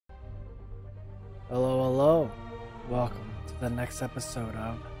Hello, hello. Welcome to the next episode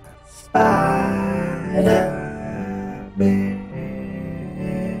of Spider-Man.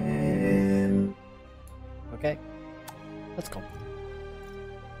 Okay, let's go.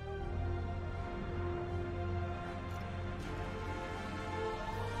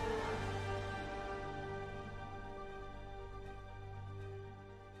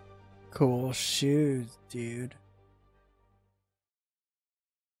 Cool shoes, dude.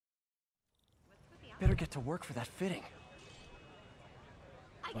 Better get to work for that fitting.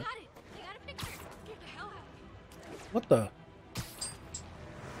 I got it! I got a picture! Get the hell out of here! What the?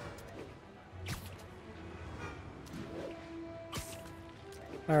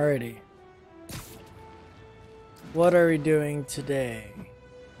 Alrighty. What are we doing today?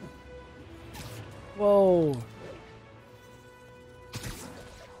 Whoa.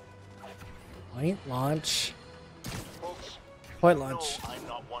 Point launch. Folks, Point you launch. know I'm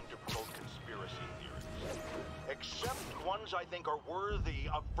not one to promote conspiracy theories, except ones I think are worthy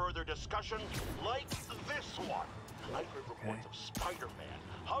of further discussion, like this one. I've heard reports of Spider-Man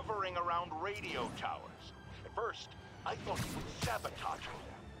hovering around radio towers. At first, I thought he would sabotage them.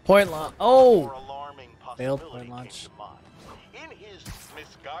 Point launch. More Oh! alarming Failed possibility point launch. came to mind. In his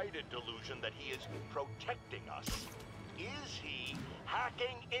misguided delusion that he is protecting us, is he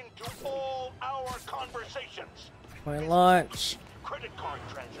hacking into all our conversations? Point launch. Credit card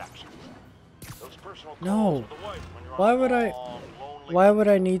transactions. Those personal calls No. with the wife when you're Why on would a I? long, lonely Why would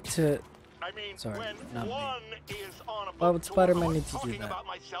I need to? I mean, Sorry, when not me. one is on a Why would book tour, Spider-Man I'm need to do talking that? about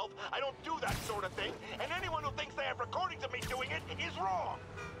myself. I don't do that sort of thing, and anyone who thinks they have recordings of me doing it is wrong.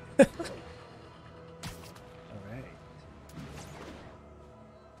 Alright.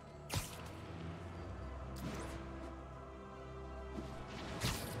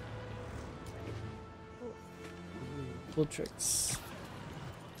 Cool tricks.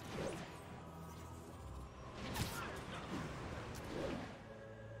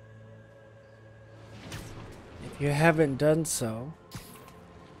 If you haven't done so,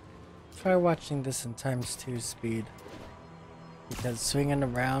 try watching this in ×2 speed. Because swinging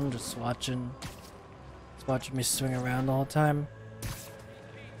around, just watching me swing around the whole time,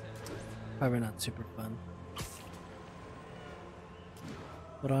 probably not super fun.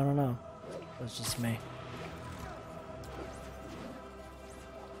 But I don't know. That's just me.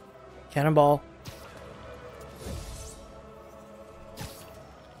 Cannonball.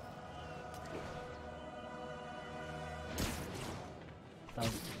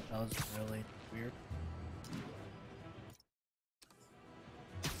 That was really weird.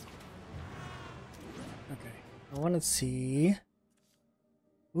 Okay, I want to see.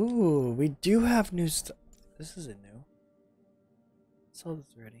 Ooh, we do have new stuff. This isn't new. Saw this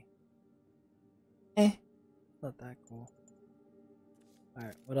already. Not that cool.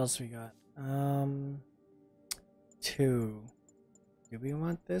 Alright, what else we got? 2. Do we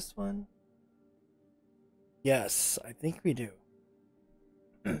want this one? Yes, I think we do.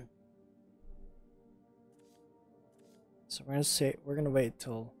 So we're gonna wait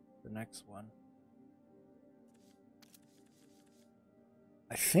till the next one.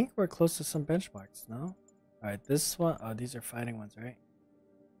 I think we're close to some benchmarks, no? Alright, this one, oh, these are fighting ones, right?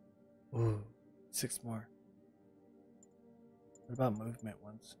 Ooh, 6 more. What about movement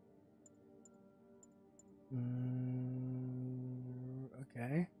ones?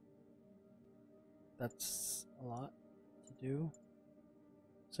 Okay. That's a lot to do.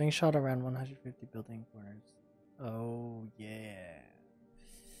 Swing shot around 150 building corners. Oh, yeah.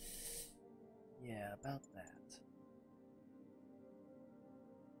 Yeah, about that.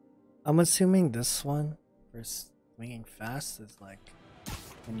 I'm assuming this one for swinging fast is like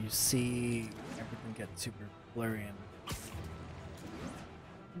when you see everything get super blurry and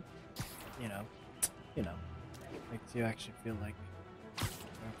you know, makes you actually feel like going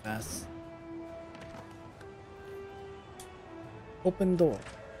fast. Open door.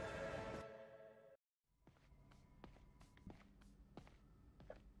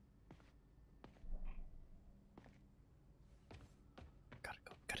 Gotta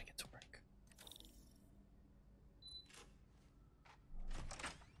go, gotta get to work.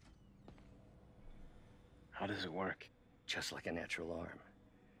 How does it work? Just like a natural arm.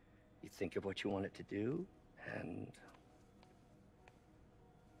 You think of what you want it to do, and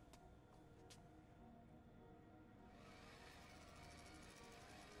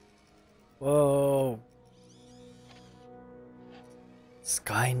Whoa.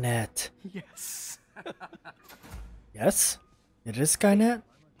 Skynet. yes. Yes? It is Skynet?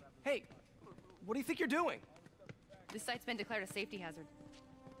 Hey, what do you think you're doing? This site's been declared a safety hazard.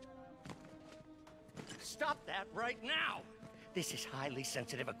 Stop that right now! This is highly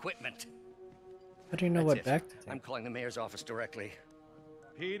sensitive equipment. How do you know That's what it. back to take? I'm calling the mayor's office directly.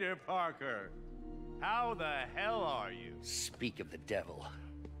 Peter Parker, how the hell are you? Speak of the devil.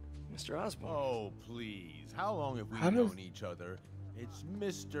 Mr. Osborn. Oh, please. How long have we How does- known each other? It's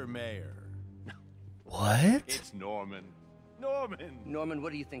Mr. Mayor. What? It's Norman. Norman! Norman,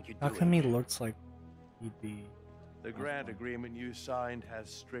 what do you think you're How doing? come he looks like he'd be... The grant agreement you signed has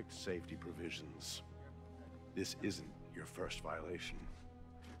strict safety provisions. This isn't your first violation.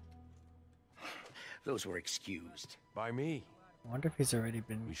 Those were excused. By me. I wonder if he's already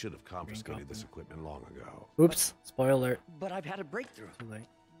been... We should have confiscated this Goblin. equipment long ago. Oops, spoiler alert. But I've had a breakthrough. Too late.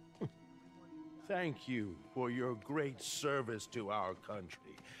 Thank you for your great service to our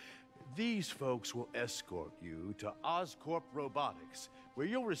country. These folks will escort you to Oscorp Robotics, where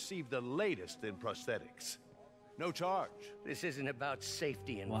you'll receive the latest in prosthetics. No charge. This isn't about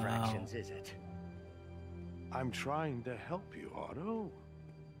safety Wow. infractions, is it? I'm trying to help you, Otto.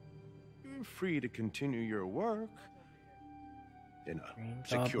 You're free to continue your work in a Green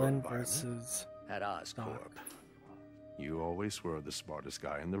secure Goblin environment. versus... At Oscorp. You always were the smartest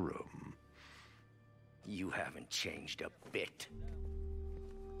guy in the room. You haven't changed a bit.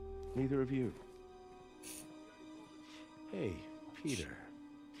 Neither of you. Hey, Peter.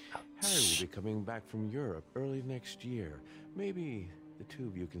 Harry will be coming back from Europe early next year. Maybe the two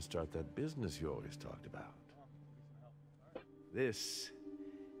of you can start that business you always talked about. This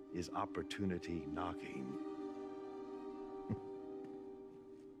is opportunity knocking.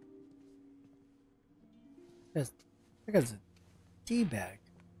 That guy's a D-bag.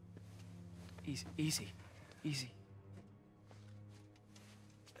 Easy.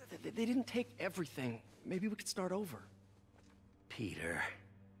 They didn't take everything. Maybe we could start over. Peter.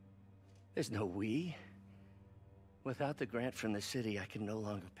 There's no we. Without the grant from the city, I can no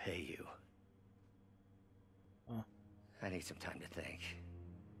longer pay you. Oh. I need some time to think.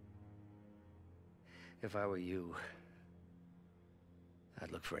 If I were you,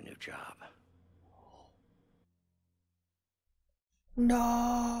 I'd look for a new job.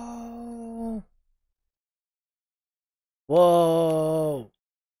 No! Whoa!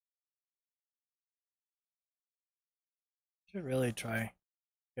 Should really try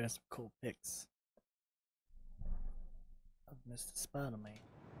getting some cool pics. I've missed a spot on me.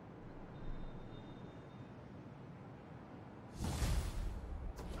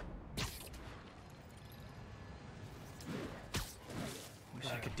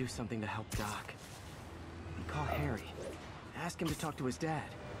 Wish I could do something to help Doc. Call Harry. Ask him to talk to his dad.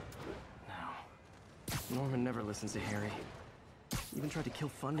 No. Norman never listens to Harry. Even tried to kill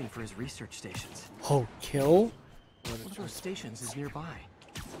funding for his research stations. Oh, kill? One of those stations is nearby.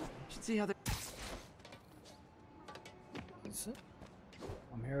 Should see how they... Is it?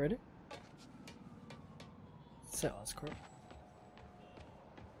 I'm here already. Set Oscorp.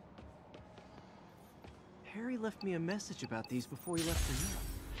 Harry left me a message about these before he left for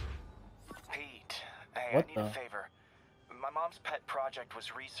Europe. Pete, hey, What I need the? a favor. My mom's pet project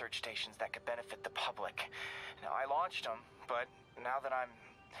was research stations that could benefit the public. Now, I launched them, but now that I'm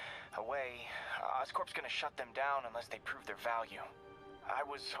away, Oscorp's gonna shut them down unless they prove their value. I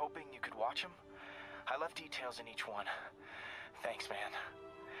was hoping you could watch them. I left details in each one. Thanks, man.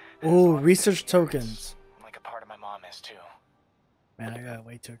 As Ooh, long as research it's yours, tokens. like a part of my mom is, too. Man, I got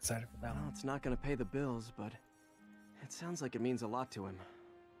way too excited for that Well, one. it's not gonna pay the bills, but it sounds like it means a lot to him.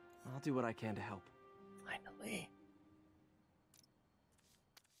 I'll do what I can to help. Finally.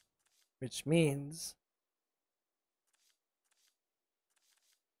 Which means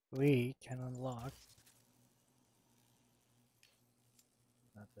we can unlock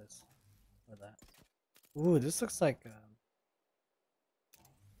not this or that. Ooh, this looks like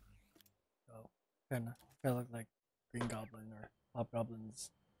oh, kinda look like Green Goblin or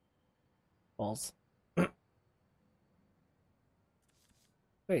Hobgoblin's balls.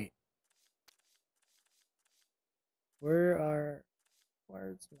 Wait.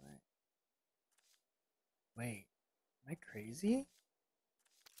 Where's my... Wait, am I crazy?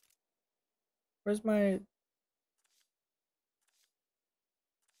 Where's my...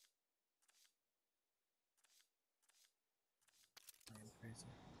 I am crazy.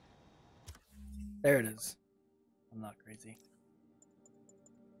 There it is. I'm not crazy.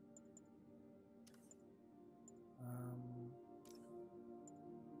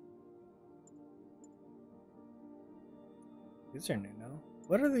 These are new now.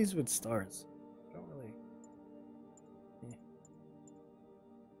 What are these with stars? I don't really... Yeah.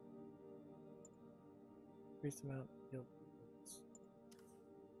 Increase amount healed.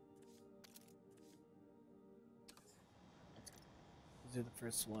 Let's do the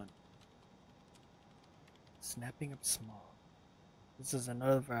first one. Snapping up small. This is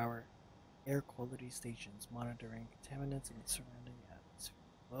another of our air quality stations monitoring contaminants in the surrounding atmosphere.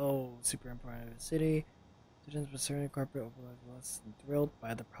 Whoa, super important of the city. Students with certain corporate overlords were less than thrilled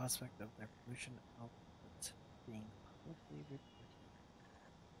by the prospect of their pollution output being publicly reported.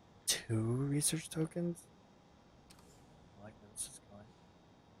 2 research tokens? I like where this is going.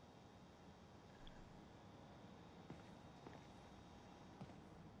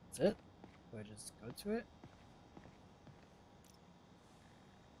 That's it? Do I just go to it?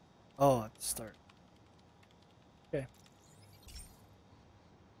 Oh, at the start. Okay.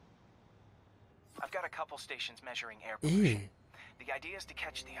 I've got a couple stations measuring air pollution. Ew. The idea is to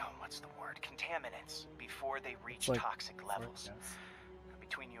catch the, what's the word, contaminants before they reach Like toxic levels. forecast.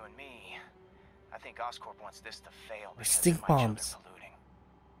 Between you and me, I think Oscorp wants this to fail because stink it might show bombs. they're polluting.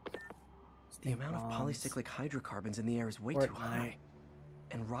 The amount of polycyclic hydrocarbons in the air is way too high.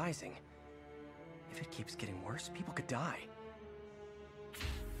 And rising. If it keeps getting worse, people could die.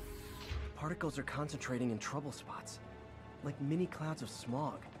 Particles are concentrating in trouble spots, like mini clouds of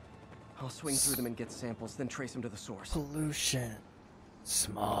smog. I'll swing through them and get samples, then trace them to the source. Pollution.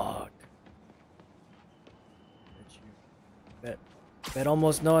 Smog. Bet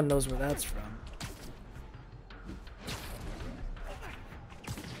almost no one knows where that's from.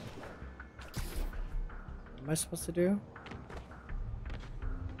 What am I supposed to do?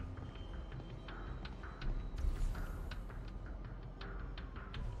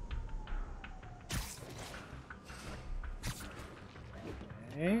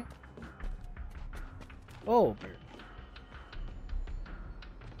 Okay. Oh, bird.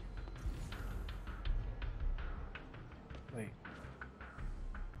 Wait.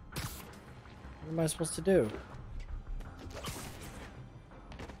 What am I supposed to do?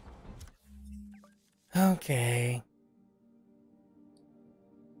 Okay.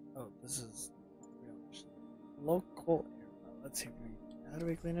 Oh, this is local air. Let's see. How do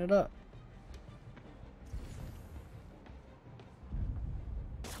we clean it up?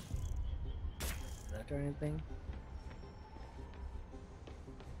 Did that do anything?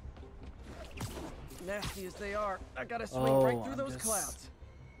 Nasty as they are, I gotta swing right through those clouds.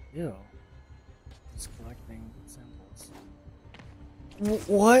 Ew. Just collecting samples.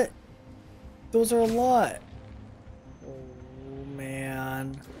 What? Those are a lot. Oh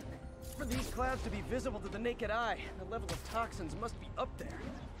man. For these clouds to be visible to the naked eye, the level of toxins must be up there.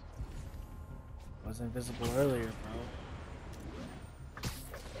 Wasn't visible earlier, bro.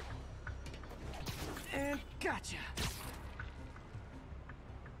 And gotcha.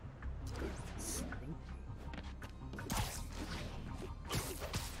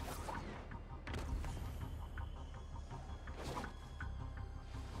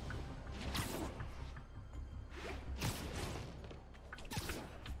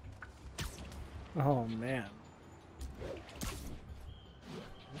 Oh man.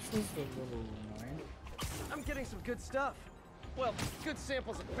 This is a little annoying. I'm getting some good stuff. Well, good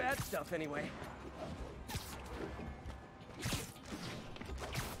samples of bad stuff anyway.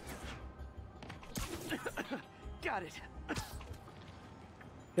 Got it. I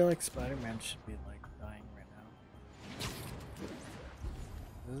feel like Spider-Man should be like dying right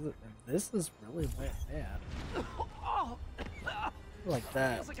now. This is really bad. Oh, Like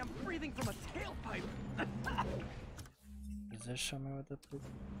that. feels like I'm breathing from a tailpipe. Does this show me what the poop?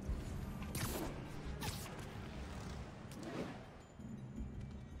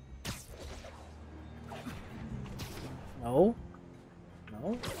 No?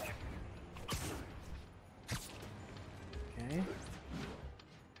 No? Okay.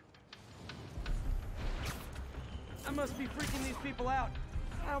 I must be freaking these people out.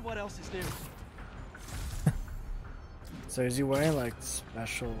 What else is new? So is he wearing like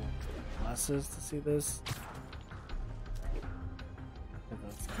special glasses to see this?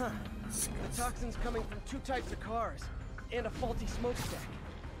 Huh. Toxins coming from 2 types of cars and a faulty smokestack.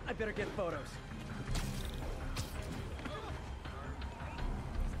 I better get photos.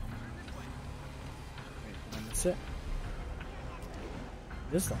 Wait, did I miss it?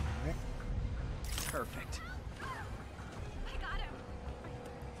 This one, right? Perfect. I got him.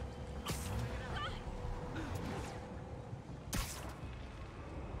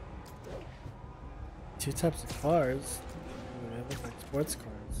 2 types of cars. Ooh, they look like sports cars.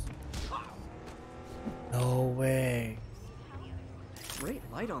 No way. Great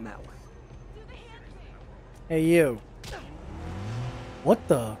light on that one. Hey you. What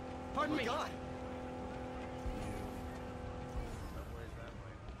the? Pardon me. God.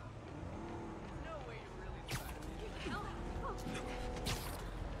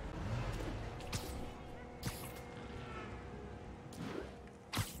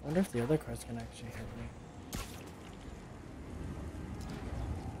 I wonder if the other cars can actually hit me.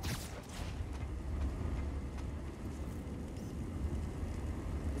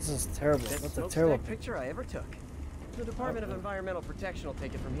 is terrible. Best That's a smokestack terrible picture I ever took. The Department of Environmental Protection will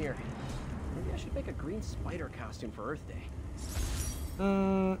take it from here. Maybe I should make a green spider costume for Earth Day.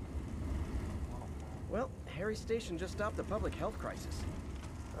 Well, Harry Station just stopped a public health crisis.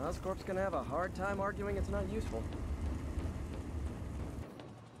 Oscorp's gonna have a hard time arguing it's not useful.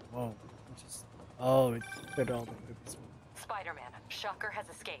 Whoa. Oh, it did all the movies. Spider-Man, Shocker has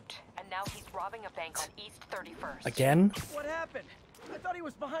escaped, and now he's robbing a bank on East 31st. Again? What happened? I thought he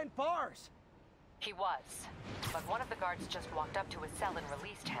was behind bars. He was, but one of the guards just walked up to his cell and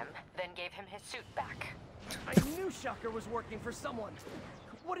released him, then gave him his suit back. I knew Shocker was working for someone.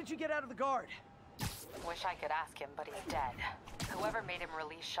 What did you get out of the guard? Wish I could ask him, but he's dead. Whoever made him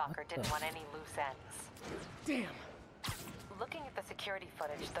release Shocker didn't want any loose ends. Damn. Looking at the security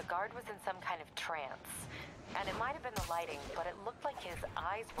footage, the guard was in some kind of trance. And it might have been the lighting, but it looked like his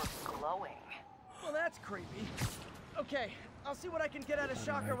eyes were glowing. Well, that's creepy. Okay, I'll see what I can get out of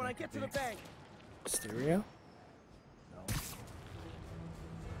Shocker when I get to the bank. Stereo? No.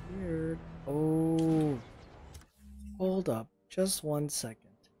 Weird. Oh. Hold up. Just 1 second.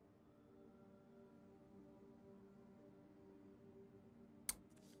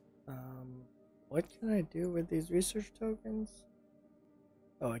 What can I do with these research tokens?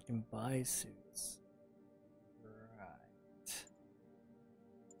 Oh, I can buy suits. Right.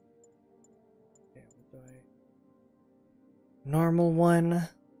 Okay, what do I... Normal one.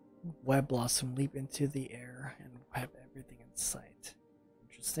 Web blossom, leap into the air and web everything in sight.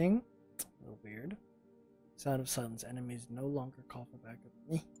 Interesting. A little weird. Sound of silence. Enemies no longer call for backup.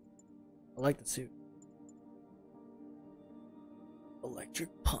 I like the suit. Electric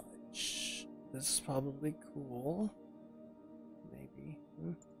punch. This is probably cool. Maybe.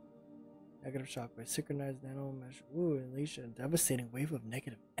 Negative shockwave. Synchronized nano mesh. Ooh, Alicia. Devastating wave of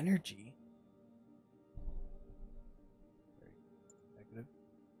negative energy. Very negative.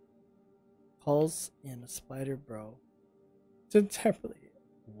 Calls in a spider bro. To temporarily.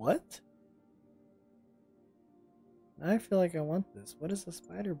 What? Now I feel like I want this. What is a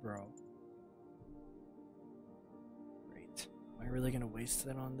spider bro? Great. Am I really gonna waste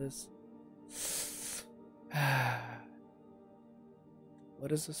it on this?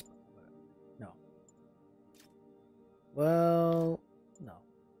 What is this? No. Well, no.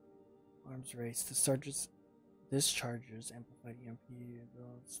 Arms race. Discharges amplified EMP.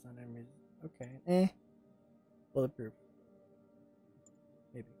 Stun enemies. Okay. Bulletproof.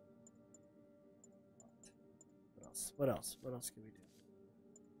 Maybe. What else? What else? What else can we do?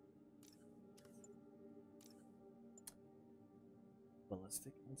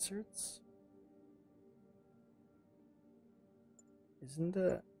 Ballistic inserts.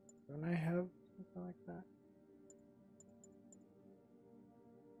 Don't I have something like that?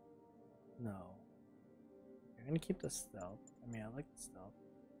 No. I'm gonna keep the stealth. I mean, I like the stealth.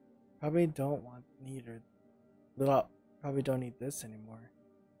 Probably don't probably don't need this anymore.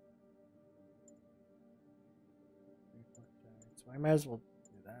 So I might as well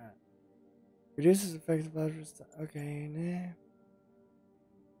do that. Reduces effective leverage. Okay, nah.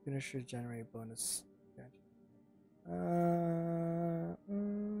 Finisher generate bonus.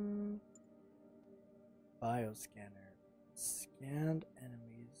 Bioscanner. Scanned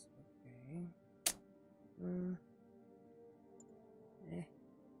enemies. Okay.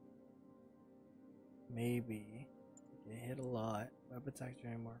 Maybe. Get hit a lot. Web attacks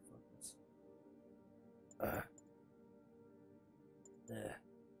generate more focus.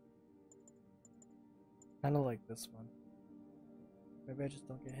 Kinda like this one. Maybe I just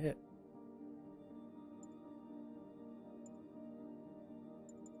don't get hit.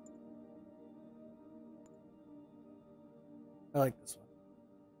 I like this one.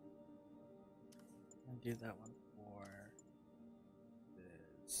 I'll do that one for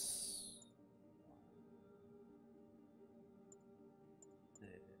this one.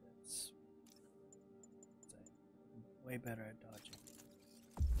 This. I'm way better at dodging.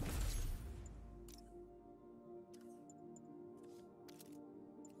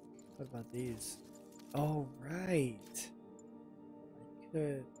 What about these? Oh, right. I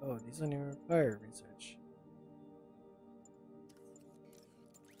could. Oh, these don't even require research.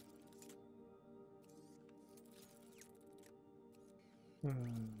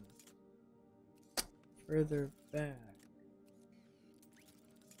 Further back.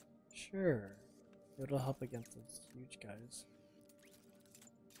 Sure. It'll help against those huge guys.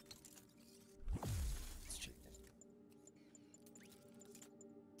 Let's check it.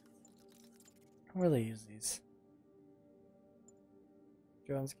 I don't really use these.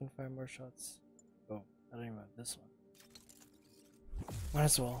 Drones can fire more shots. Oh, I don't even have this one. Might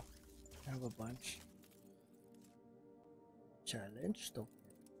as well. I have a bunch. Challenge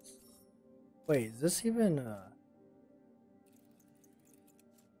tokens. Wait, is this even oh,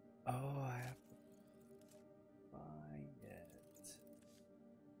 I have to find it.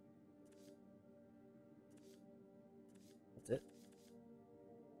 That's it?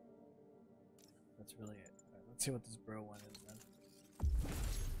 That's really it. Alright, let's see what this bro one is then.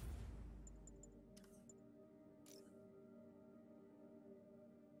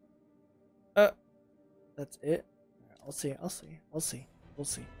 That's it? Alright, I'll see. We'll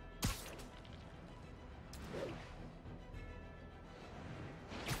see.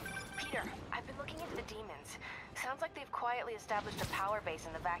 Peter, I've been looking into the demons. Sounds like they've quietly established a power base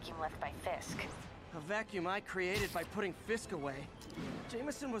in the vacuum left by Fisk. A vacuum I created by putting Fisk away.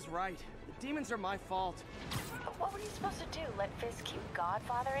 Jameson was right. The demons are my fault. But what were you supposed to do? Let Fisk keep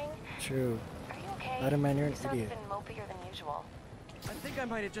godfathering? True. Are you okay? Spider-Man, you're an You sound idiot. even mopier than usual. I think I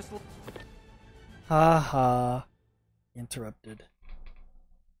might have just... Haha. Interrupted.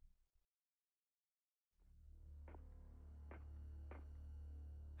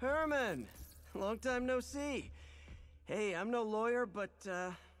 Herman! Long time no see. Hey, I'm no lawyer, but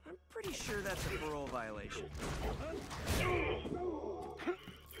I'm pretty sure that's a parole violation.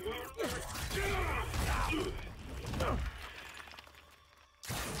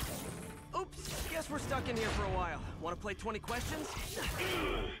 Oops, guess we're stuck in here for a while. Want to play 20 questions?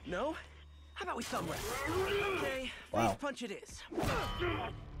 No? How about we thumb wrestle? Okay, Wow. face punch it is.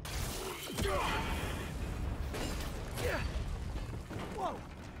 Whoa!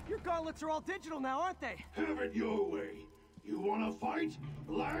 Your gauntlets are all digital now, aren't they? Have it your way. You wanna fight?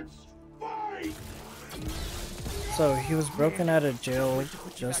 Let's fight! So he was broken out of jail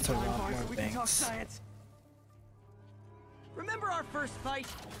just to rob more banks. Remember our first fight?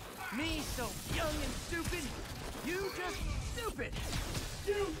 Me so young and stupid. You just stupid.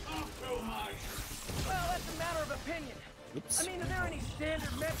 You talk too much! Well, that's a matter of opinion. Oops. I mean, are there any standard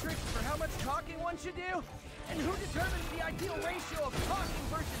metrics for how much talking one should do? And who determines the ideal ratio of talking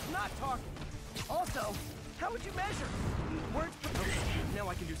versus not talking? Also, how would you measure? Words per... Okay, now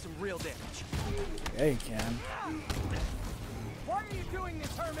I can do some real damage. Yeah, you can. Why are you doing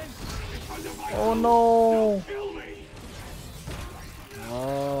this, Herman? Oh no! Kill me!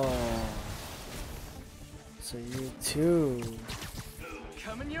 Oh. So you too.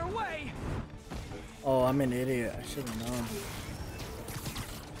 Coming your way! Oh, I'm an idiot. I should have known.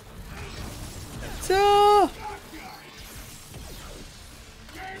 So...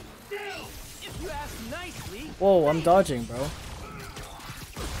 If you ask nicely... Whoa, I'm dodging, bro.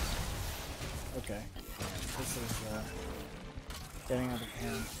 Okay. This is getting out of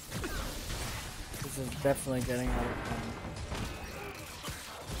hand. This is definitely getting out of hand.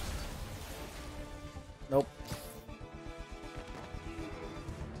 Nope.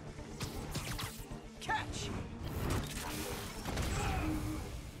 Catch!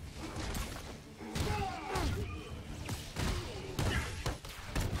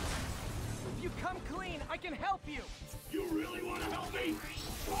 If you come clean, I can help you! You really wanna help me?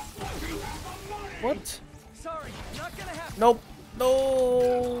 What if you have the money? What? Sorry, not gonna happen. Nope.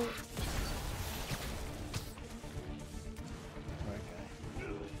 No.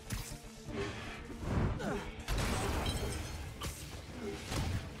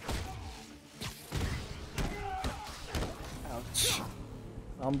 Ouch.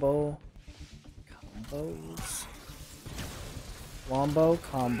 Combo. Combos. Wombo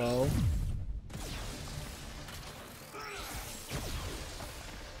combo.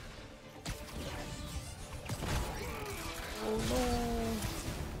 Oh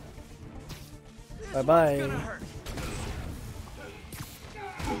no. Bye bye.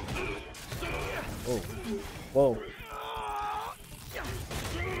 Whoa. Whoa.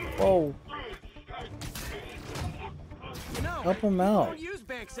 Whoa. You know, Help him we out. don't use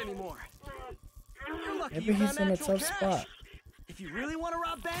banks anymore. You're lucky Maybe you he's found in a actual tough cash. spot. If you really want to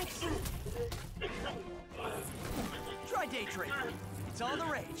rob banks, try day trading. It's all the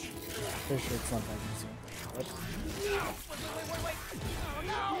rage. Pretty sure it's not that easy. What? Wait. Oh,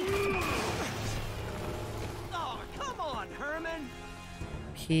 no! Oh, come on, Herman.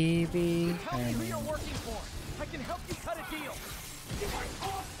 PB Tell me who you're Herman. working for. I can help you cut a deal. If I'm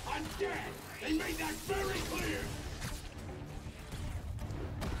off, I'm dead! They made that very clear!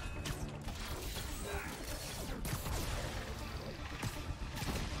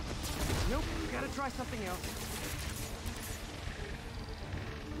 Nope, gotta try something else.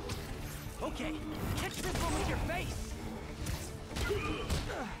 Okay, catch this one with your face.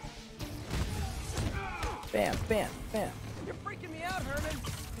 Bam, bam, bam. You're freaking me out, Herman.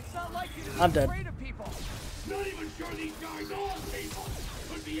 It's not like you to be I'm dead. afraid of people. Not even sure these guys are people!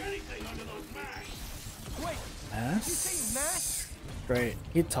 Could be anything under those masks! Wait, did you Masks? say masks? Great.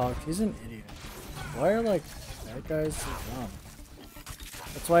 He talked. He's an idiot. Why are like bad guys so dumb?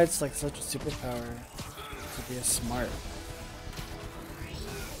 That's why it's like such a superpower to be a smart.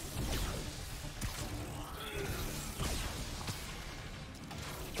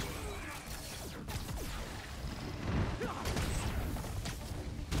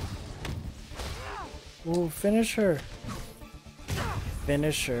 Ooh, finish her.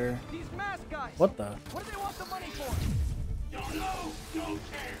 Finish her. These mask guys. What the? What do they want the money for? Don't know, don't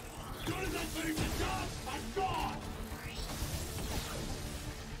care. As soon as I finish the job, I'm gone.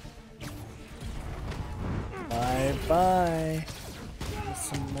 Bye bye.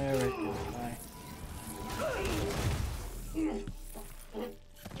 Miss America. Bye.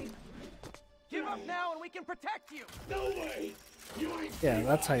 Give up now and we can protect you. No way. You ain't. Yeah,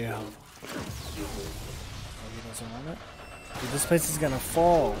 that's how you help. Oh, he doesn't want it? Dude, this place is gonna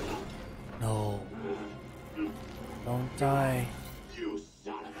fall. No. Don't die. You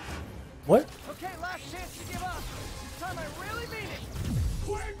son of a. What? Okay, last chance to give up. This time I really mean it.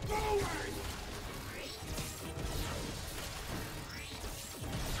 Quick forward.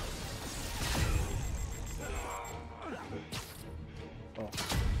 Oh.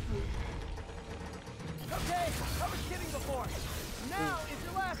 Okay, I was kidding before. Now is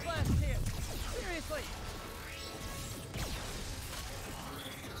your last chance. Seriously.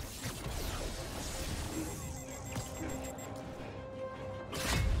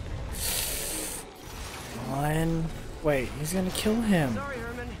 On. Wait, he's gonna kill him. Sorry,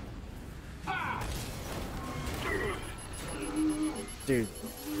 Herman. Dude,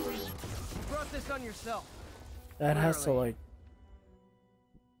 You brought this on yourself. that has to Literally. like...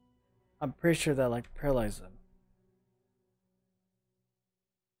 I'm pretty sure that like paralyzed him.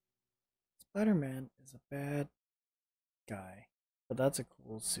 Spider-Man is a bad guy, but that's a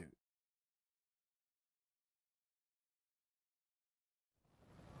cool suit.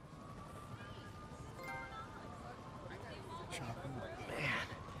 Man,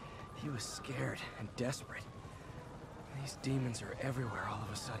 he was scared and desperate. These demons are everywhere all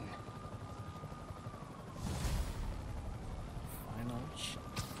of a sudden. Final shot.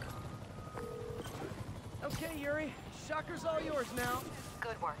 Okay, Yuri. Shocker's all yours now.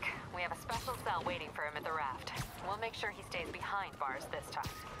 Good work. We have a special cell waiting for him at the raft. We'll make sure he stays behind bars this time.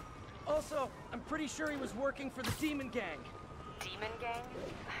 Also, I'm pretty sure he was working for the Demon Gang. Demon Gang?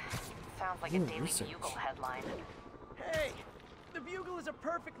 Sounds like a Ooh, Daily research. Bugle headline. Hey, the Bugle is a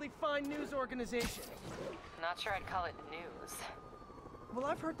perfectly fine news organization. Not sure I'd call it news. Well,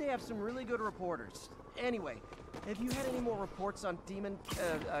 I've heard they have some really good reporters. Anyway, have you had any more reports on demon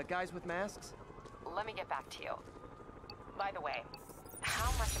guys with masks? Let me get back to you. By the way,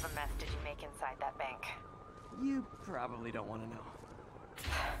 how much of a mess did you make inside that bank? You probably don't want to know.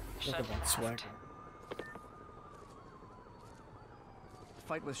 Look at that swagger. The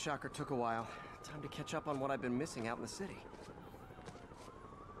fight with Shocker took a while. Time to catch up on what I've been missing out in the city.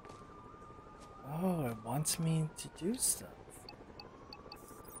 Oh, it wants me to do stuff.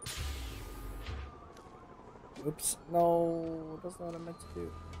 Oops, no, that's not what I meant to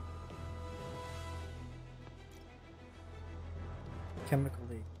do. Chemical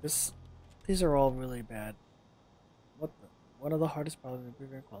leak. These are all really bad. What the? One of the hardest problems in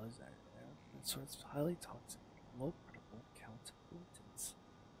improving quality is that so it's highly toxic, low credible count pollutants.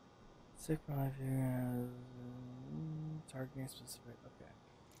 Sick life targeting specific. Okay.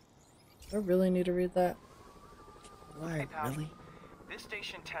 Do I really need to read that? Why? Hey, pal. Really? This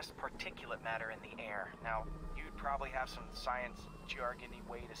station tests particulate matter in the air. Now, you'd probably have some science jargony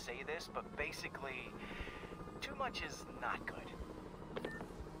way to say this, but basically, too much is not good.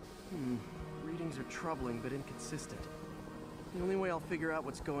 Readings are troubling but inconsistent. The only way I'll figure out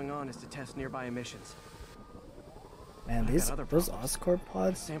what's going on is to test nearby emissions. Man, I've these got other those problems. Oscorp The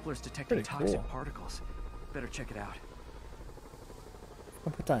pods. sampler's detecting Pretty toxic cool. particles. Better check it out. I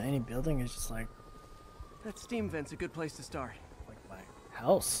put down any building is just like That steam vent's a good place to start. my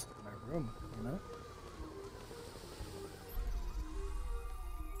house, my room, you know.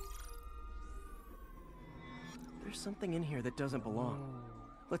 There's something in here that doesn't belong.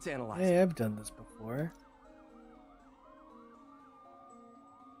 Let's analyze Hey, it. I've done this before.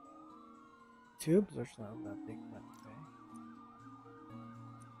 Tubes are not that big, but okay.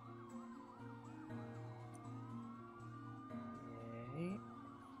 Okay,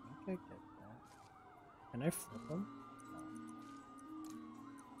 I think I get that. Can I flip them?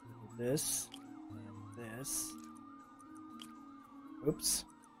 No. This and this. Oops.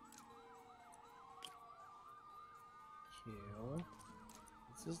 Kill.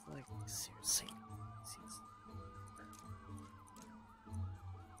 This is like seriously.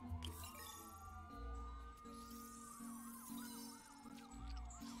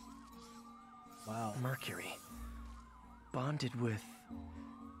 Mercury. Bonded with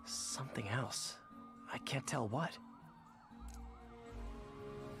something else. I can't tell what.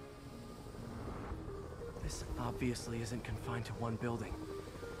 This obviously isn't confined to one building.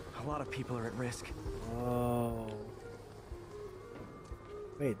 A lot of people are at risk. Oh.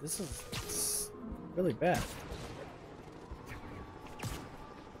 Wait, this is really bad.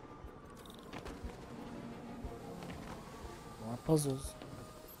 More puzzles.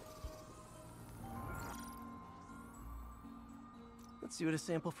 Let's see what a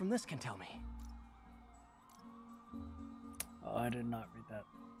sample from this can tell me. Oh, I did not read that.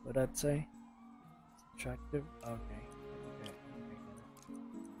 What did that say? Attractive? Okay. Okay.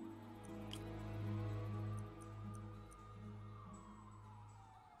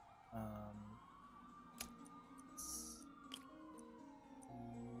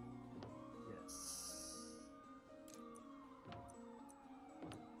 Yes.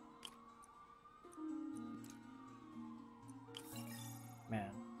 Man,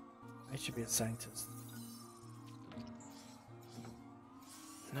 I should be a scientist.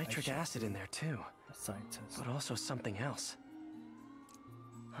 Nitric acid in there too. A scientist. But also something else.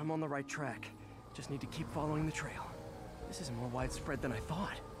 I'm on the right track. Just need to keep following the trail. This is more widespread than I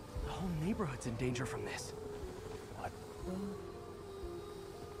thought. The whole neighborhood's in danger from this. What?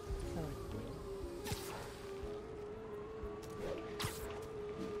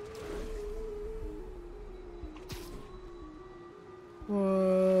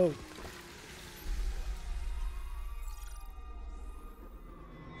 Whoa.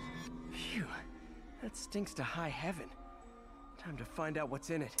 Phew. That stinks to high heaven. Time to find out what's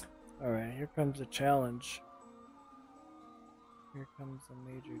in it. Alright, here comes a challenge. Here comes a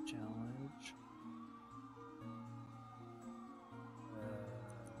major challenge.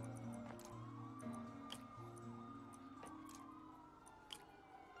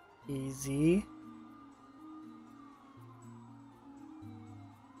 Easy.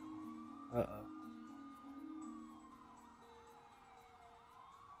 Uh-oh.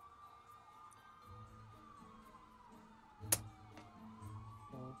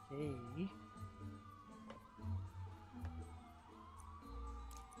 Okay.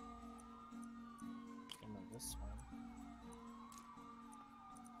 And then this one.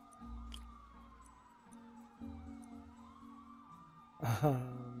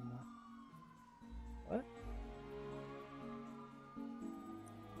 What?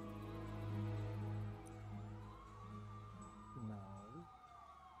 No.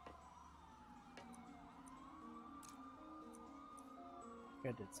 I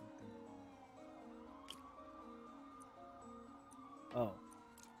did something. Oh.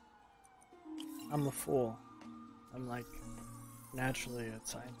 I'm a fool. I'm like naturally a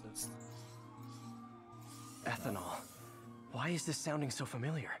scientist. Ethanol. Why is this sounding so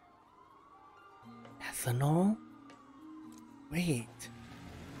familiar? Ethanol? Wait.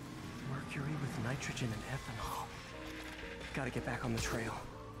 Mercury with nitrogen and ethanol. Gotta get back on the trail.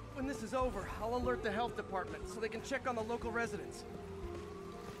 When this is over, I'll alert the health department so they can check on the local residents.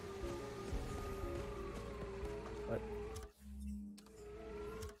 What?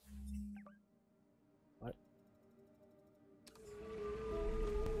 What?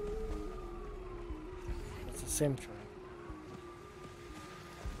 That's the same trail.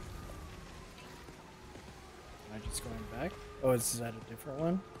 Am I just going back? Oh, is that a different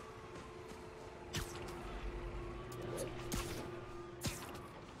one?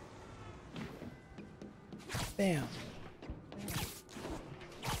 Bam.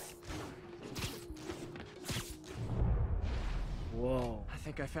 Whoa. I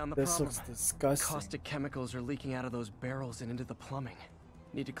think I found the This problem. looks disgusting. Caustic chemicals are leaking out of those barrels and into the plumbing.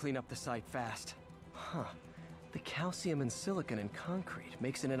 Need to clean up the site fast. Huh. The calcium and silicon in concrete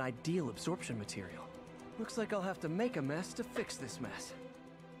makes it an ideal absorption material. Looks like I'll have to make a mess to fix this mess.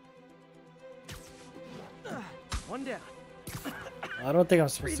 One down. I don't think I'm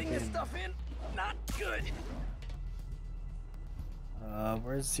supposed Breathing to this be. stuff in, not good.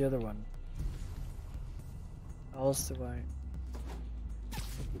 Where's the other one? How else do I?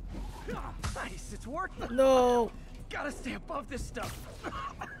 Nice, it's working. No! Gotta stay above this stuff.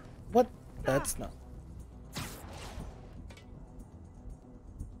 What? That's not.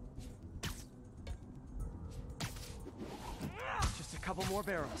 Just a couple more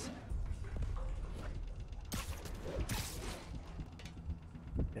barrels.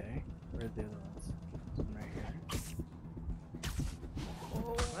 Okay, where are the other ones? One right here.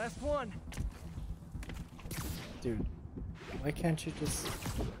 Oh, last one. Dude, why can't you just...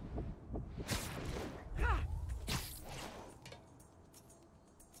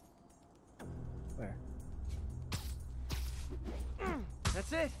 Where?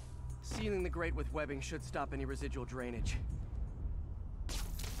 That's it. Sealing the grate with webbing should stop any residual drainage.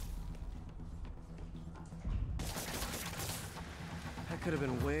 That could have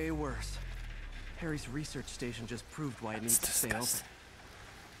been way worse. Harry's research station just proved why it needs to stay open.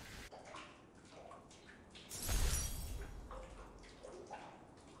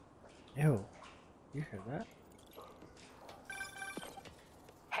 Ew. You hear that?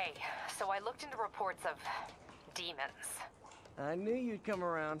 Hey, so I looked into reports of demons. I knew you'd come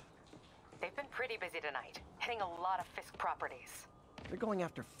around. They've been pretty busy tonight, hitting a lot of Fisk properties. They're going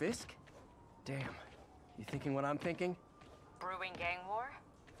after Fisk? Damn. You thinking what I'm thinking? Brewing gang war?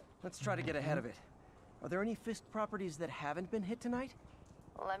 Let's try to get ahead of it. Are there any Fisk properties that haven't been hit tonight?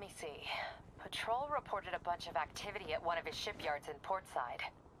 Let me see. Patrol reported a bunch of activity at one of his shipyards in Portside.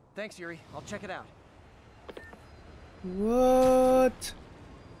 Thanks, Yuri. I'll check it out. What?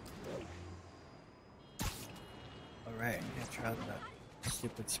 Alright, I tried that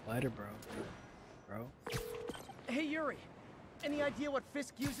stupid spider bro. Hey, Yuri. Any idea what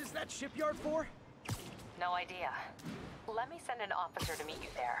Fisk uses that shipyard for? No idea. Let me send an officer to meet you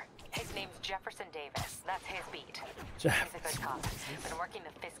there. His name's Jefferson Davis. That's his beat. He's a good cop. Been working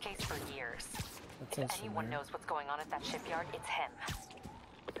the Fisk case for years. If anyone knows what's going on at that shipyard, it's him.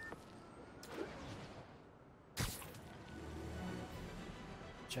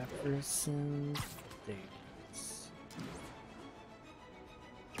 Jefferson Davis.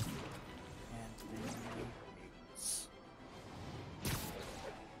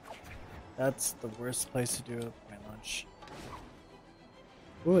 That's the worst place to do my lunch.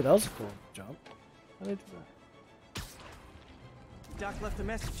 Ooh, that was a cool jump. How did I do that? Doc left a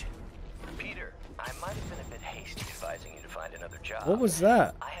message. Peter, I might have been a bit hasty advising you to find another job. What was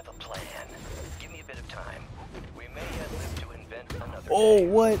that? I have a plan. Give me a bit of time. We may yet live to invent another Oh, day.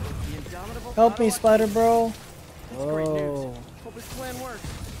 what? Help me, Spider Bro. Great news. Oh. Hope his plan works.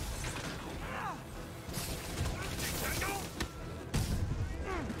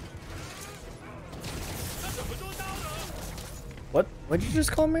 What? What'd you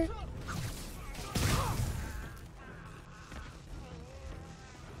just call me?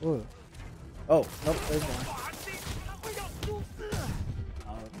 Ooh. Oh, nope, there's one.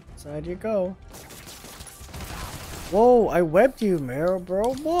 Outside you go. Whoa, I webbed you, Meryl,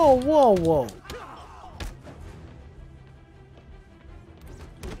 bro. Whoa, whoa, whoa.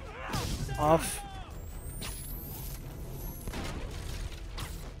 Off.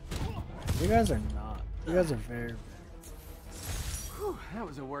 You guys are not. You guys are very. Whew, that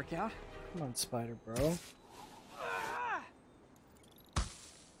was a workout. Come on, Spider Bro.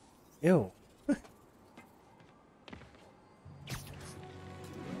 Ew. Wait,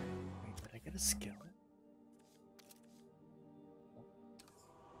 did I get a skill?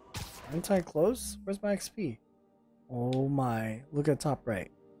 Aren't I close? Where's my XP? Oh my. Look at top right.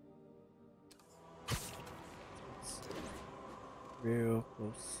 Real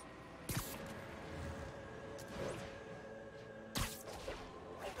close.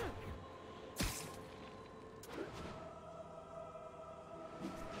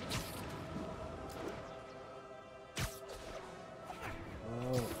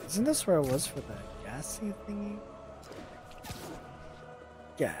 Oh, isn't this where I was for the gassy thingy?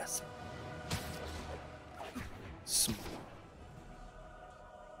 Gas. Smoke.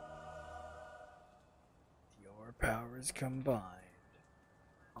 Your powers combined.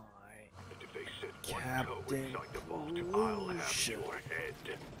 Captain Pollution.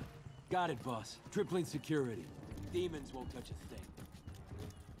 Got it, boss. Tripling security. Demons won't touch a thing.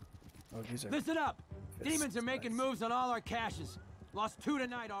 Oh, these are Listen up! Fisk Demons are making spies. moves on all our caches. Lost 2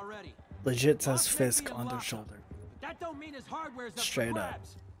 tonight already. Legit says Boss may Fisk be on their locked up, shoulder. but that don't mean his hardware's up Straight for up.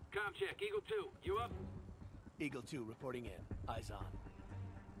 grabs. Com check, Eagle 2, you up? Eagle 2 reporting in. Eyes on.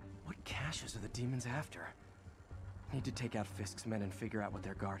 What caches are the demons after? Need to take out Fisk's men and figure out what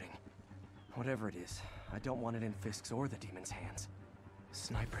they're guarding. Whatever it is, I don't want it in Fisk's or the demons' hands.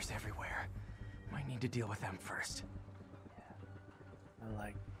 Snipers everywhere. Might need to deal with them first. I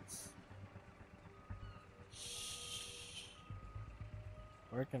like this.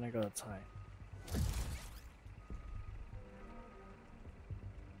 Where can I go to tie?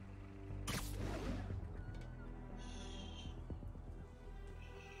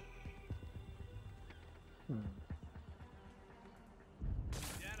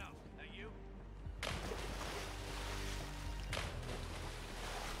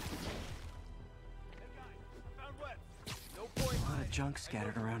 A lot of junk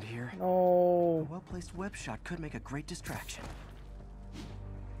scattered around here. No. A well-placed web shot could make a great distraction.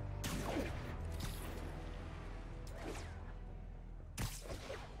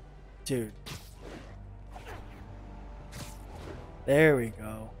 Dude. There we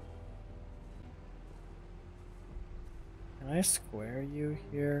go. Can I square you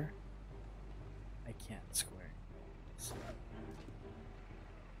here? I can't square you.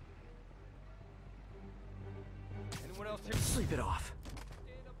 Anyone else here? Sleep it off.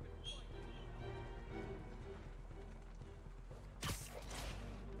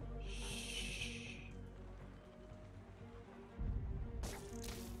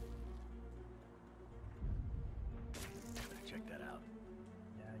 Check that out.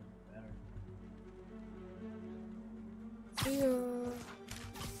 Yeah, you better. See ya.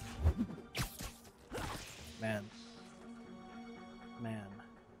 Man.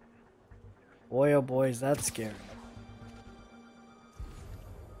 Boy, oh boy, is that scary.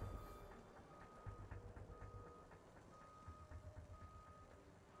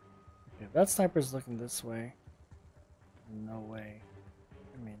 Okay, if that sniper's looking this way, no way.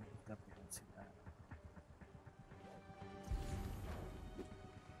 I mean, definitely can see that.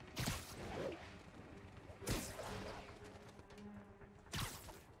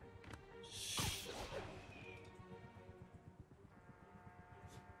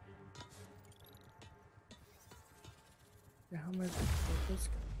 Yeah, how am I supposed to do this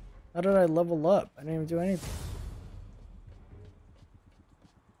guy? How did I level up? I didn't even do anything.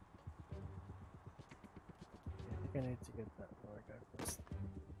 I think I need to get that lower guy first.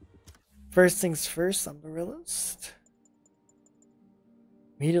 First things first, I'm the realist.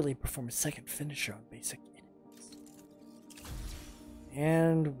 Immediately perform a second finisher on basic enemies.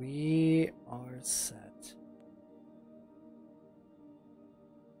 And we are set.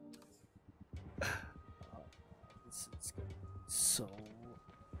 This is gonna be so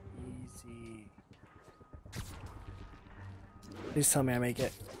easy. Please tell me I make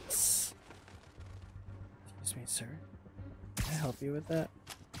it. Yes. Excuse me, sir. Can I help you with that?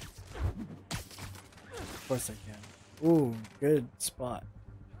 Of course I can. Ooh, good spot.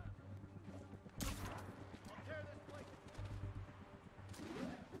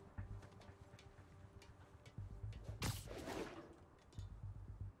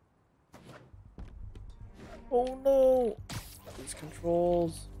 Oh no! These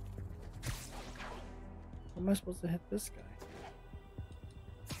controls. How am I supposed to hit this guy?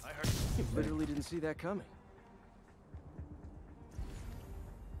 I heard you literally didn't see that coming.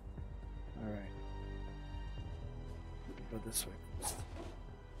 Alright. Go this way first.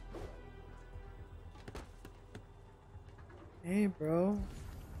 Hey, bro.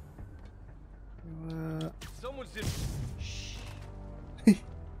 Someone's in. Shh. Echo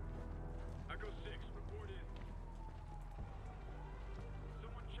 6, report in.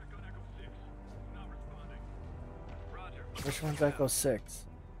 Someone check on Echo 6. Not responding. Roger. Which one's Echo 6?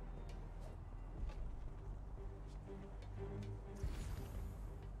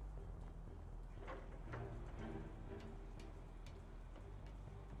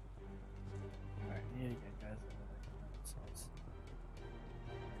 Alright, need to get guys over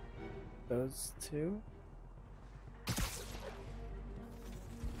there. Those two?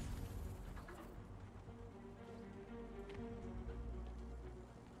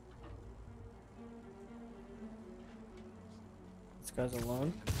 This guy's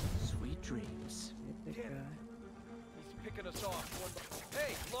alone. Sweet dreams. Big guy. He's picking us off.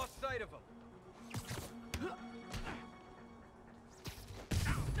 Hey, lost sight of him.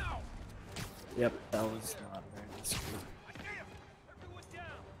 Yep, that was not very discreet. Everyone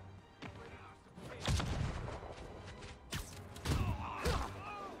down.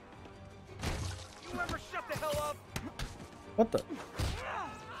 You ever shut the hell up? What the?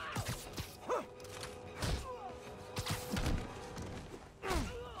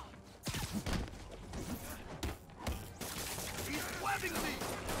 He's webbing me.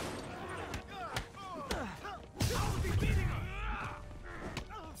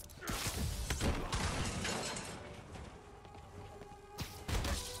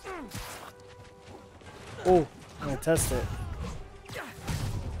 Oh, I'm gonna test it.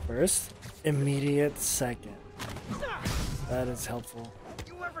 First, immediate second. That is helpful.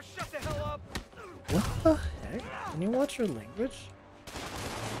 You ever shut the hell up? What the heck? Can you watch your language?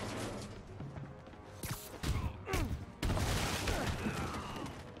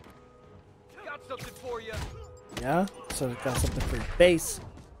 Got something for you. Yeah? So it got something for your face.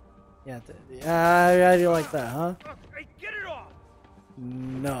 Yeah, how do you like that, huh? Hey, get it off.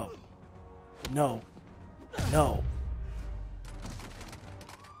 No. No. No.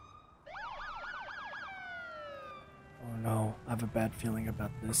 Oh no, I have a bad feeling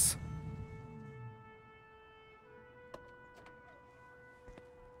about this.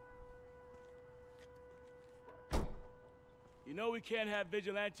 You know we can't have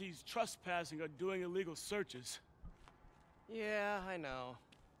vigilantes trespassing or doing illegal searches. Yeah, I know.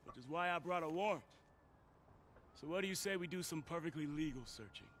 Which is why I brought a warrant. So what do you say we do some perfectly legal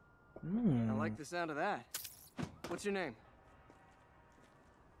searching? I like the sound of that. What's your name?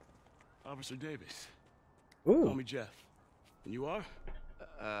 Officer Davis. Ooh. Call me Jeff. And you are?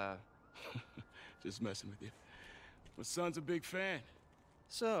 Just messing with you. My son's a big fan.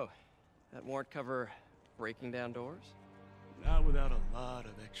 So, that warrant cover breaking down doors? Not without a lot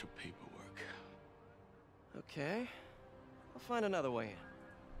of extra paperwork. Okay. I'll find another way in.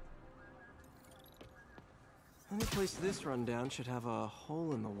 Any place this rundown should have a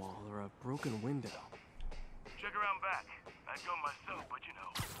hole in the wall or a broken window. Check around back. I'd go myself, but you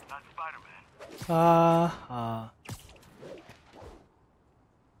know, not Spider-Man.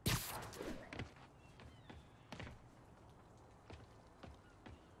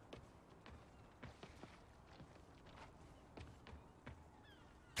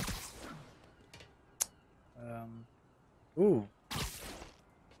 Ooh.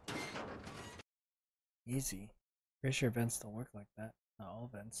 Easy. Pretty sure vents don't work like that. Not all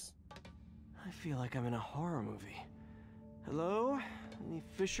vents. I feel like I'm in a horror movie. Hello? Any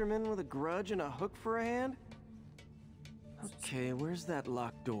fisherman with a grudge and a hook for a hand? Okay, where's that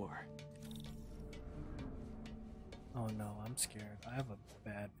locked door? Oh no, I'm scared. I have a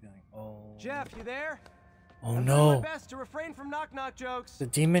bad feeling. Oh. Jeff, you there? Oh I'm no. doing my best to refrain from knock-knock jokes. The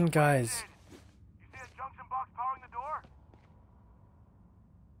demon guys. You see a junction box powering the door?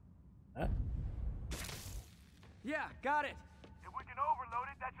 Huh? Yeah, got it. If we can overload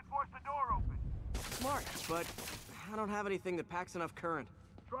it, that should force the door open. Smart, but I don't have anything that packs enough current.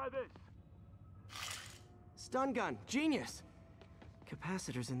 Try this. Stun gun, genius!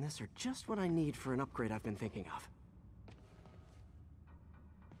 Capacitors in this are just what I need for an upgrade I've been thinking of.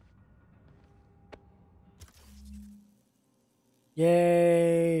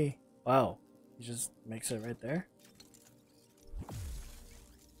 Yay! Wow. He just makes it right there.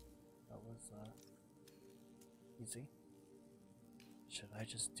 That was easy. Should I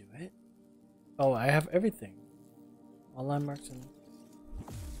just do it? Oh, I have everything. All landmarks and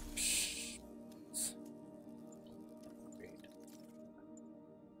great.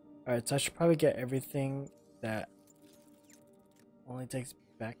 Alright, so I should probably get everything that only takes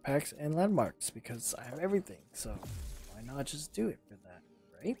backpacks and landmarks because I have everything, so why not just do it for that,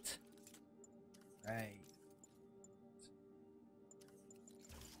 right? Right.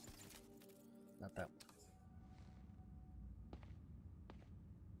 Not that one.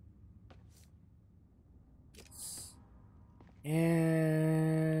 Yes.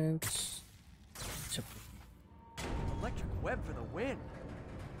 And Electric web for the win.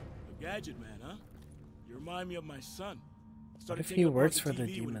 A gadget man, huh? You remind me of my son. What if taking he apart works the for the TV when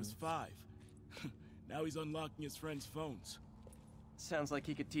he demons? was 5. Now he's unlocking his friends' phones. Sounds like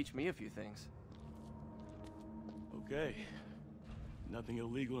he could teach me a few things. Okay. Nothing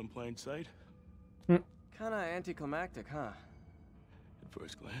illegal in plain sight? Kinda anticlimactic, huh? At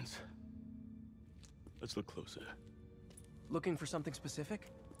first glance. Let's look closer. Looking for something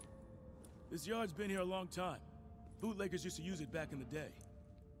specific? This yard's been here a long time. Bootleggers used to use it back in the day.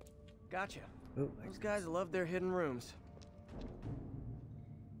 Gotcha. Bootleggers. Those guys love their hidden rooms.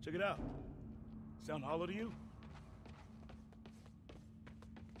 Check it out. Sound hollow to you?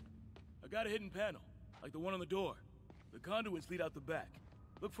 I got a hidden panel, like the one on the door. The conduits lead out the back.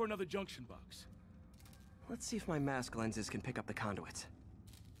 Look for another junction box. Let's see if my mask lenses can pick up the conduits.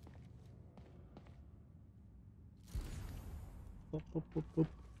 Boop, boop, boop, boop.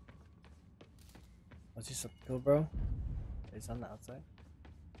 Was he something cool, bro? He's on the outside.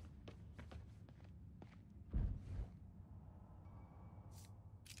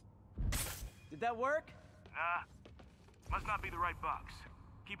 Did that work? Nah. Must not be the right box.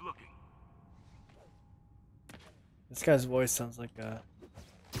 Keep looking. This guy's voice sounds like a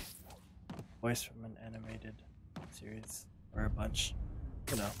voice from an animated series or a bunch.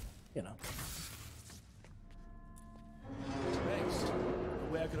 You know. Thanks.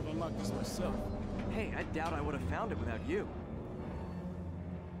 No way I could have unlocked this myself. Hey, I doubt I would have found it without you.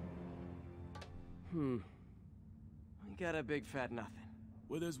 We got a big fat nothing.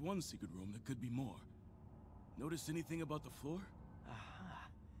 Well, there's one secret room that could be more. Notice anything about the floor? Aha.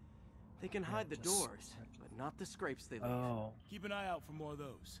 They can hide the just doors, but not the scrapes they leave. Oh. Keep an eye out for more of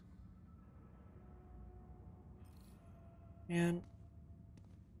those. Man.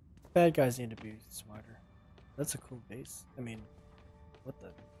 Bad guys need to be smarter. That's a cool base. I mean, what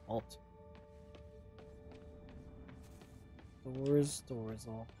the alt? Doors,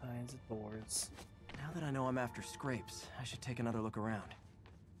 all kinds of doors. Now that I know I'm after scrapes, I should take another look around.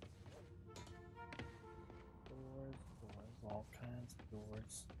 Doors, all kinds of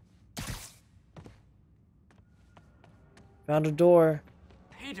doors. Found a door.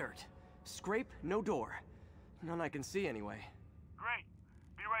 Pay dirt. Scrape, no door. None I can see anyway. Great.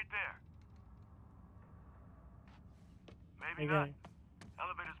 Be right there. Maybe Okay. not.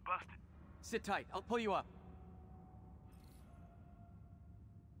 Elevator's busted. Sit tight, I'll pull you up.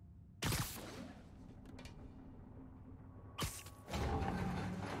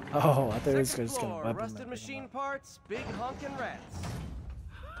 Oh, I thought it was Second just gonna floor, weapon rusted them machine up. parts, big honkin' rats.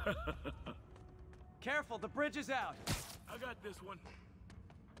 Careful, the bridge is out. I got this one.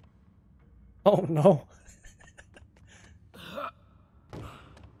 Oh no.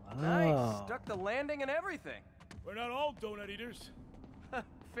 Nice, Wow. stuck the landing and everything. We're not all donut eaters.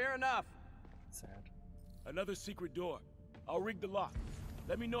 Fair enough. Sad. Another secret door. I'll rig the lock.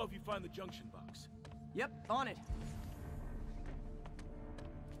 Let me know if you find the junction box. Yep, on it.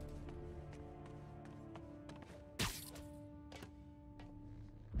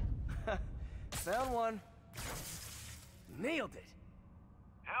 Found one. Nailed it.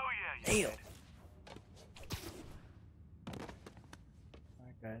 Hell yeah, you Nailed. did.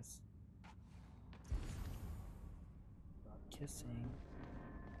 Alright, guys. Stop kissing.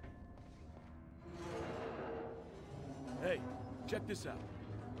 Hey, check this out.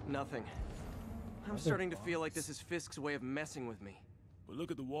 Nothing. I'm Other starting to feel like box. this is Fisk's way of messing with me. But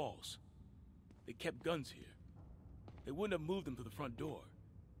look at the walls. They kept guns here. They wouldn't have moved them to the front door.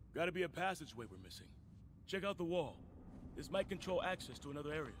 Gotta be a passageway we're missing. Check out the wall. This might control access to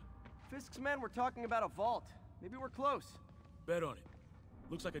another area. Fisk's men were talking about a vault. Maybe we're close. Bet on it.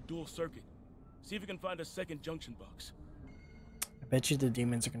 Looks like a dual circuit. See if you can find a second junction box. I bet you the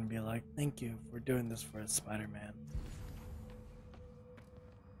demons are gonna be like, thank you for doing this for us, Spider-Man.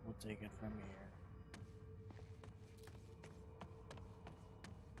 We'll take it from here.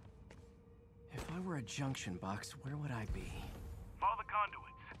 If I were a junction box, where would I be? Follow the conduits.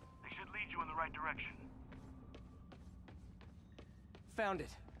 They should lead you in the right direction. Found it.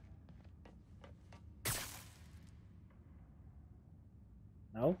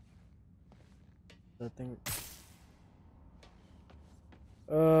 No? That thing.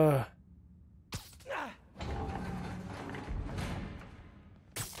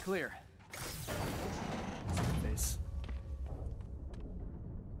 Clear. Face.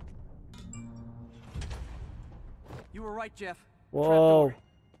 You were right, Jeff. Whoa. Trapdoor.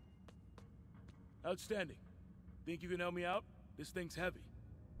 Outstanding. Think you can help me out? This thing's heavy.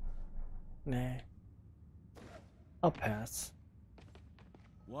 Nah. I'll pass.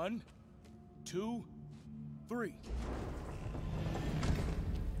 1, 2, 3.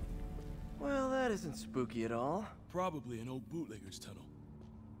 Well, that isn't spooky at all. Probably an old bootlegger's tunnel.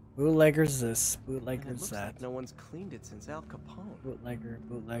 Bootlegger's this, And it bootlegger's looks that. like no one's cleaned it since Al Capone. Bootlegger,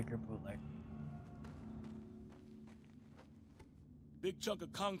 bootlegger, bootlegger. Big chunk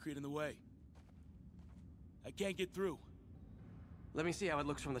of concrete in the way. I can't get through. Let me see how it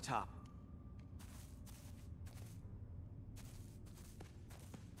looks from the top.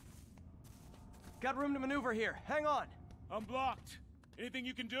 Got room to maneuver here. Hang on. I'm blocked. Anything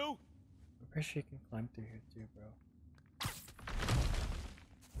you can do? I'm pretty sure you can climb through here too, bro.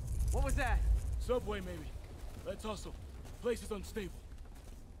 What was that? Subway, maybe. Let's hustle. Place is unstable.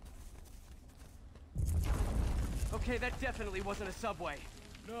 Okay, that definitely wasn't a subway.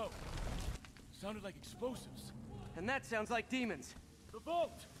 No. Sounded like explosives. And that sounds like demons. The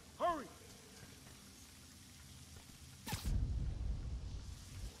vault! Hurry!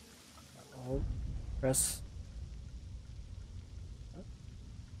 Hold. Press.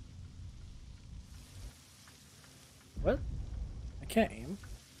 What? I can't aim.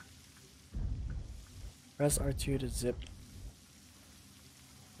 Press R2 to zip.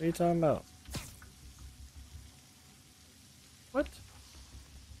 What are you talking about? What?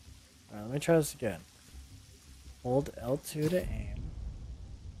 Alright, let me try this again. Hold L2 to aim.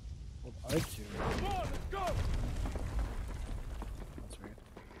 Hold R2. Come on, let's go! That's weird.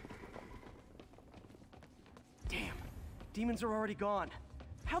 Damn. Demons are already gone.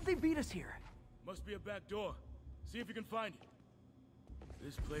 How'd they beat us here? Must be a back door. See if you can find it.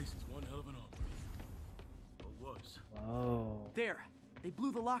 This place is one hell of an armory. Or was. Whoa. There. They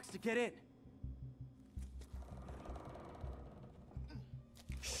blew the locks to get in.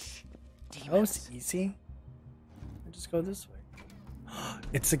 Shh. That was easy. I'll just go this way.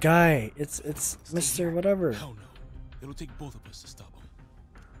 It's a guy. It's Mr. Whatever. Hell no. It'll take both of us to stop him.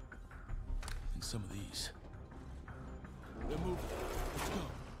 And some of these. They're moving. Let's go.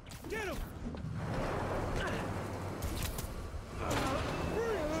 Get him!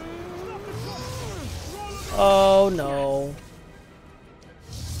 Oh no.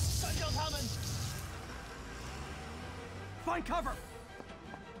 Find cover.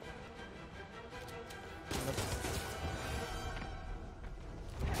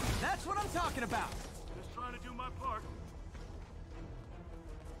 That's what I'm talking about. Just trying to do that part.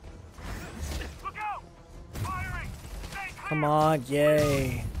 Look out! Firing! Stay clear! Come on,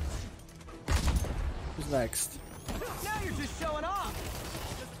 yay. Who's next? Now you're just showing off.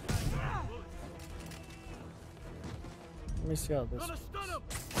 Let me see how this Gonna stun him!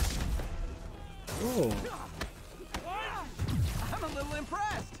 Ooh. I'm a little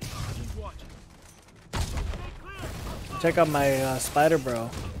impressed. Just watch. Check out my spider bro.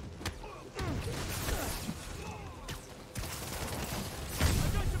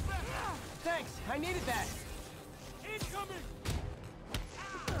 Thanks, I needed that. Incoming!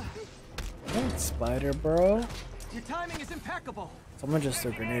 Thanks, spider bro. Your timing is impeccable. Someone just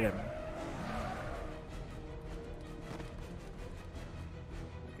threw a grenade at me.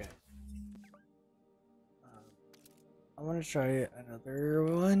 Okay. I want to try another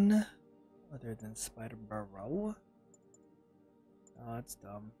one other than spider bro. Oh, that's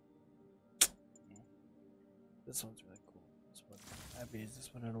dumb. This one's really cool. This one. I haven't used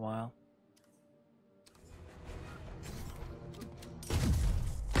this one in a while.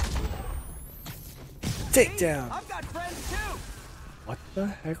 Take down. I've got friends too. What the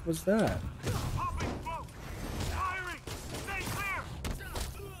heck was that? Popping smoke! Firing! Stay clear!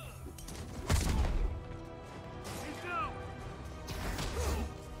 He's down!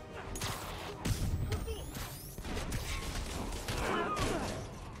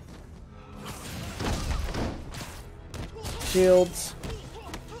 Shields.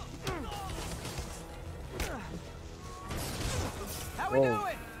 How we Whoa.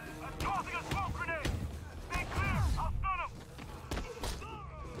 doing? I'm tossing a smoke grenade! Stay clear! I'll stun him!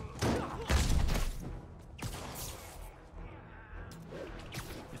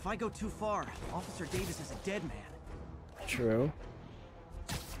 If I go too far, Officer Davis is a dead man. True.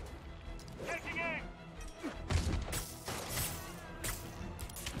 Taking aim!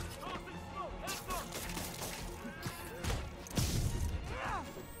 Tossing smoke! Heads up!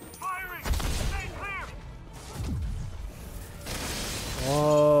 Firing! Stay clear!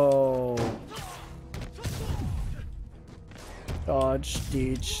 Whoa. Dodge,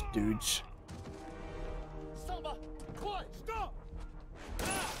 deech, dooch. Samba! Quiet! Stop!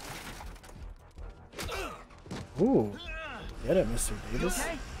 Ooh. Get it, Mr. Davis.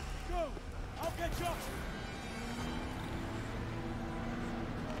 Okay? Go! I'll catch up!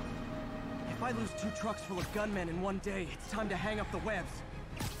 If I lose 2 trucks full of gunmen in one day, it's time to hang up the webs.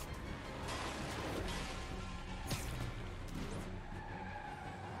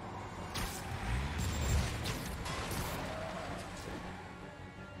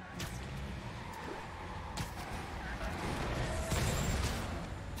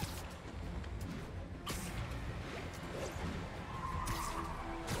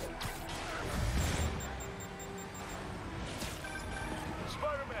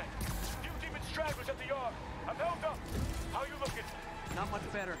 Spider-Man! Few demon stragglers at the yard. I'm held up. How you looking? Not much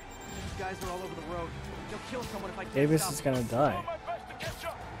better. These guys are all over the road. They'll kill someone if I can't Davis stop is them. gonna Doing die. my best to catch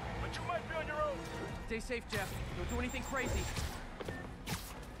up, but you might be on your own. Stay safe, Jeff. Don't do anything crazy.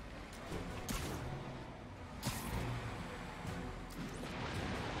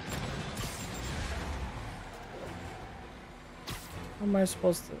 How am I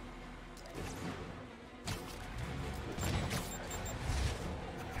supposed to?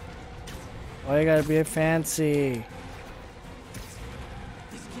 Why you gotta be a fancy?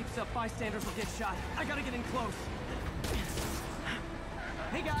 This keeps up, bystanders will get shot. I gotta get in close.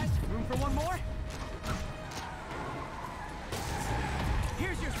 Hey guys, room for one more?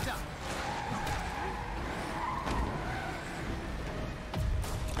 Here's your stuff.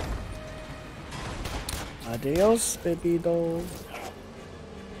 Adios, baby doll.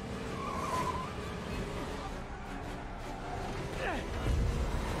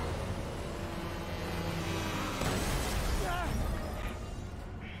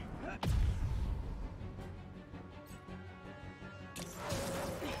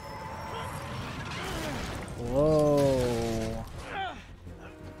 Whoa.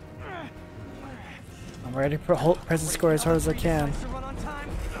 I'm ready for press the score as hard as I can. Nice to run on time.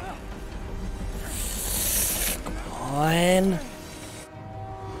 Come on.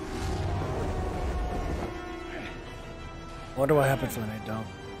 Wonder what happens when I don't.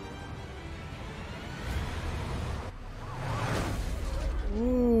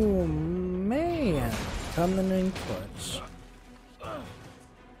 Ooh, man. Coming in clutch.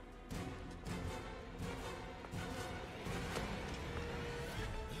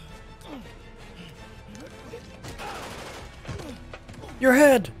 Your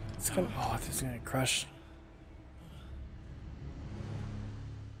head! It's gonna. Oh, this is gonna crush.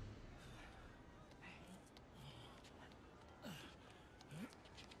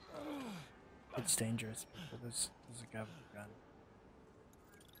 It's dangerous. There's a guy with a gun.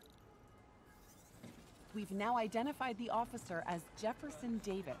 We've now identified the officer as Jefferson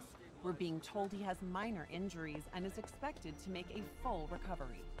Davis. We're being told he has minor injuries and is expected to make a full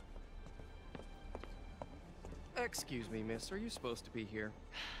recovery. Excuse me, miss. Are you supposed to be here?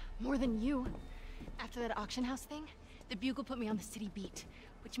 More than you. After that auction house thing, the Bugle put me on the city beat,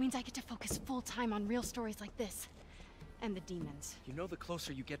 which means I get to focus full time on real stories like this. And the demons. You know the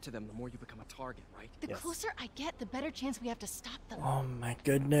closer you get to them, the more you become a target, right? The closer I get, the better chance we have to stop them. Oh my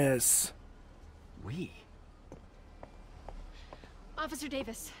goodness. We? Officer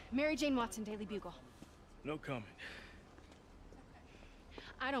Davis, Mary Jane Watson, Daily Bugle. No comment.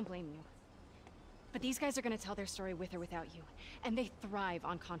 I don't blame you. But these guys are gonna tell their story with or without you, and they thrive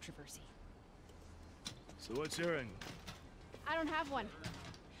on controversy. So what's your angle? I don't have one.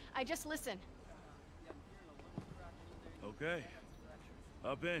 I just listen. Okay.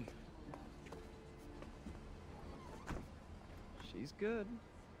 Hop in. She's good.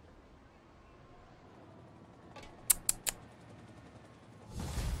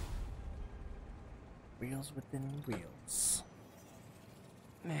 Wheels within wheels.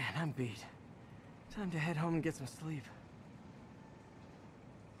 Man, I'm beat. Time to head home and get some sleep.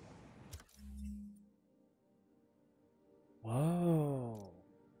 Whoa.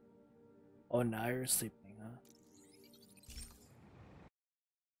 Oh, now you're sleeping, huh?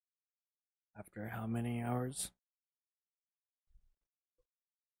 After how many hours?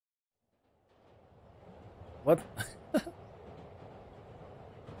 What?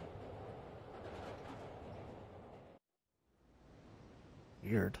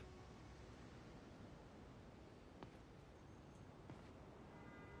 Weird.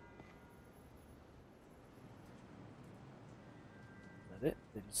 Is that it?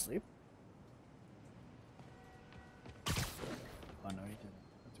 Did you sleep? Oh no, he didn't.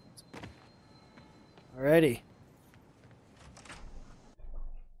 Alrighty.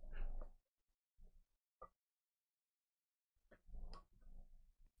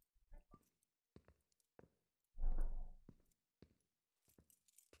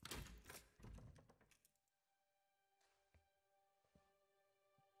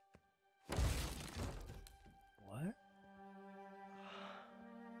 What?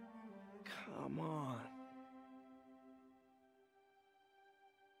 Come on.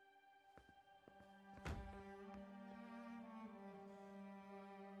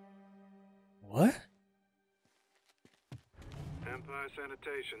 What? Empire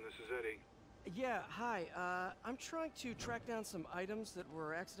Sanitation, this is Eddie. Yeah, hi. I'm trying to track down some items that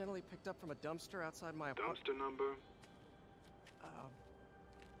were accidentally picked up from a dumpster outside my apartment. Dumpster number?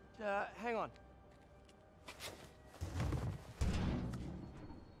 Hang on.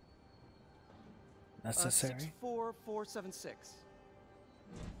 Necessary? 64476.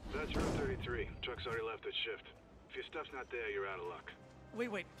 That's room 33. Truck's already left its shift. If your stuff's not there, you're out of luck.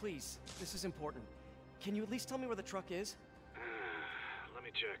 Wait, please. This is important. Can you at least tell me where the truck is? Let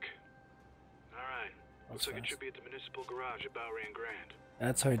me check. Alright. Looks like it should be at the municipal garage at Bowery and Grand.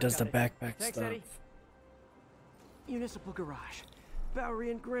 That's how he does the backpack Thanks, stuff. Eddie. Municipal garage.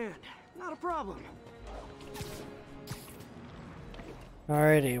 Bowery and Grand. Not a problem.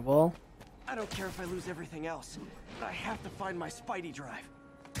 Alrighty, well. I don't care if I lose everything else, but I have to find my Spidey drive.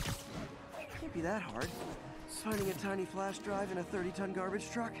 Can't be that hard. Finding a tiny flash drive in a 30-ton garbage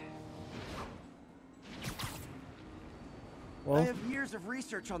truck. Well, I have years of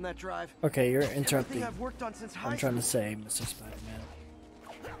research on that drive. okay, you're interrupting. Everything I've worked on since high I'm trying to say, Mr. Spider-Man.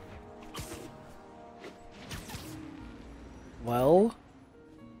 Well,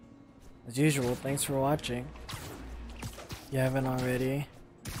 as usual, thanks for watching. If you haven't already,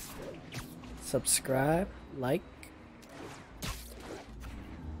 subscribe, like.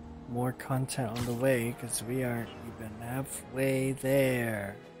 More content on the way, because we aren't even halfway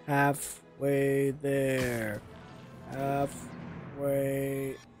there. Halfway there.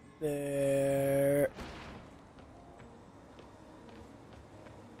 Halfway there.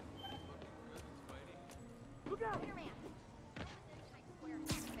 Look out! Spider-Man,